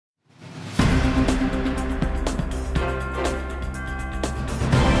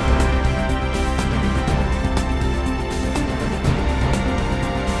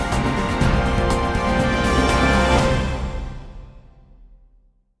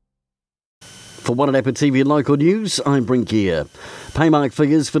For Wairarapa TV Local News, I'm Brent Gare. Paymark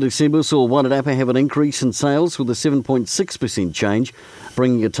figures for December saw Wairarapa have an increase in sales with a 7.6% change,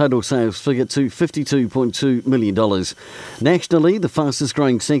 bringing a total sales figure to $52.2 million. Nationally, the fastest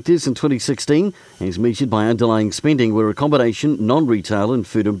growing sectors in 2016, as measured by underlying spending, were accommodation, non-retail and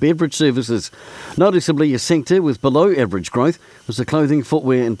food and beverage services. Noticeably, a sector with below average growth was the clothing,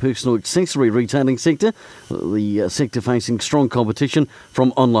 footwear and personal accessory retailing sector, the sector facing strong competition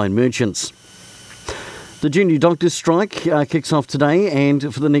from online merchants. The junior doctors' strike kicks off today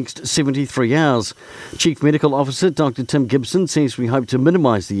and for the next 73 hours. Chief Medical Officer Dr Tim Gibson says we hope to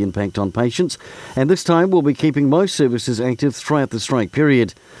minimise the impact on patients, and this time we'll be keeping most services active throughout the strike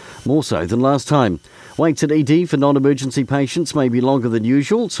period, more so than last time. Waits at ED for non-emergency patients may be longer than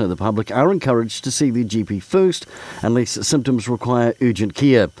usual, so the public are encouraged to see their GP first unless symptoms require urgent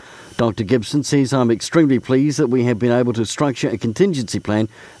care. Dr Gibson says, I'm extremely pleased that we have been able to structure a contingency plan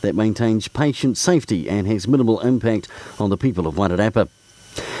that maintains patient safety and has minimal impact on the people of Wairarapa.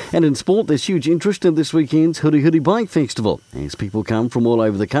 And in sport, there's huge interest in this weekend's Huri Huri Bike Festival as people come from all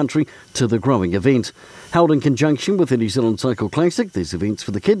over the country to the growing event. Held in conjunction with the New Zealand Cycle Classic, there's events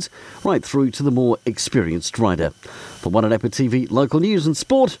for the kids right through to the more experienced rider. For Wairarapa TV Local News and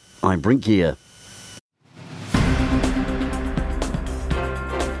Sport, I'm Brent Gare.